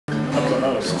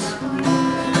coasts.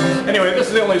 Anyway, this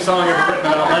is the only song ever written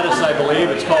about lettuce, I believe.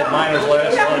 It's called miner's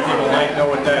lettuce. A lot of people might know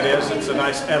what that is. It's a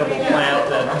nice edible plant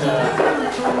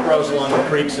that grows along the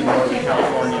creeks in Northern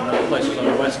California and other places on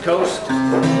the West Coast.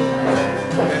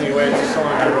 Anyway, it's a song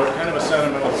I wrote, kind of a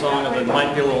sentimental song, and there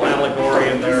might be a little allegory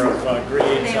in there of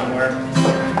greed somewhere.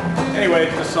 Anyway,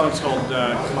 this song's called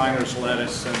Miner's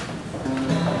Lettuce. And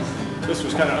this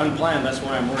was kind of unplanned. That's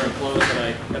why I'm wearing clothes that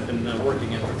I have been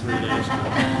working in for 3 days.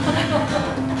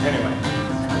 Anyway.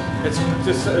 It's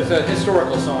a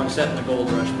historical song set in the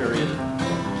gold rush period.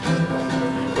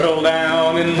 Well,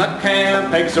 down in the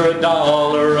camp, eggs are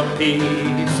 $1 a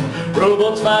piece.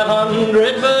 Rowboats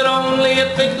 500, but only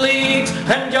if it leaks.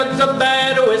 And jugs of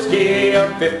bad whiskey are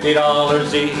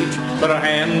 $50 each. But a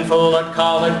handful of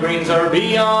collard greens are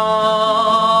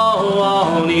beyond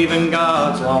even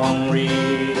God's long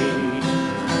reach.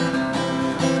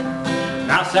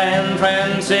 Now San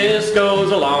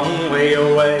Francisco's a long way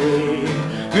away.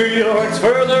 New York's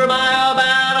further by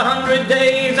about 100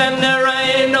 days, and there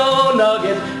ain't no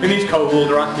nugget in these cold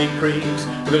rocky creeks.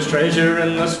 But there's treasure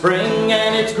in the spring,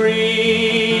 and it's green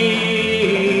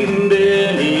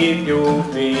beneath your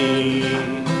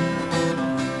feet.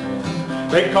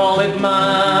 They call it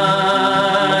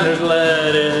miner's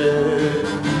lettuce,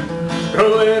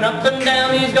 growing up and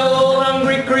down these gold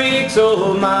hungry creeks.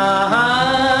 Oh,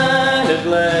 miner's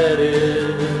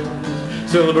lettuce,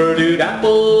 silver-dewed,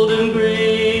 appled and green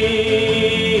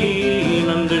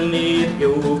underneath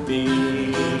your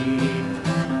feet.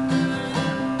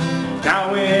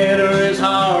 Now winter is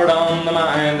hard on the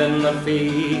mind and the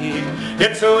feet.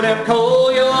 It's so damn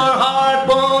cold your heart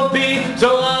won't beat.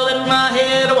 So I'll let my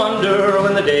head wander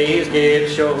when the days get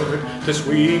short to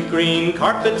sweet green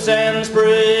carpets and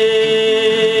springs,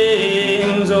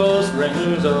 oh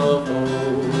springs of hope,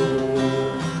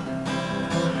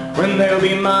 when there'll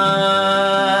be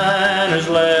miner's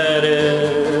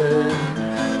lettuce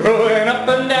growing up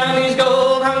and down these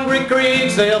gold hungry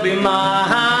creeks. There'll be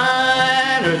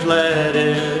miner's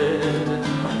lettuce,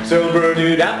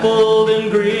 silver-dewed, appled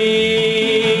and green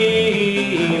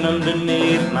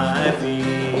underneath my feet.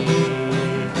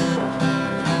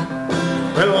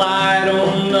 Well, I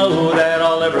don't know that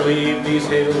I'll ever leave these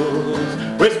hills.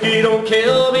 Whiskey don't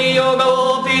kill me or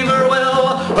gold fever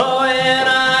will. Oh, when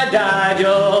I die,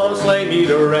 just lay me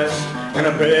to rest in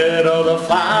a bed of the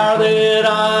fire that I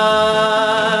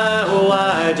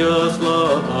just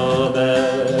love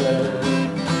best.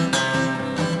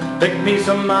 Pick me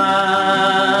some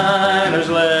miner's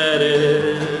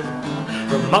lettuce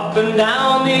from up and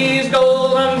down these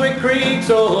gold hungry creeks.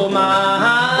 Oh,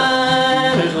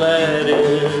 miner's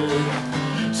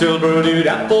lettuce, silver-dewed,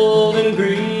 appled and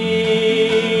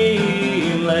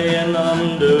green, laying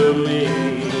under me.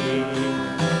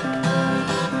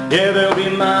 Yeah, there'll be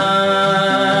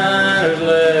miner's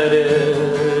lettuce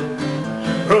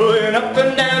growing up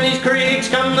and down these creeks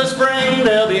come the spring.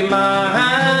 There'll be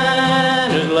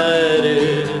miner's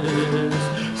lettuce,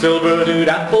 silver-dewed,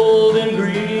 apple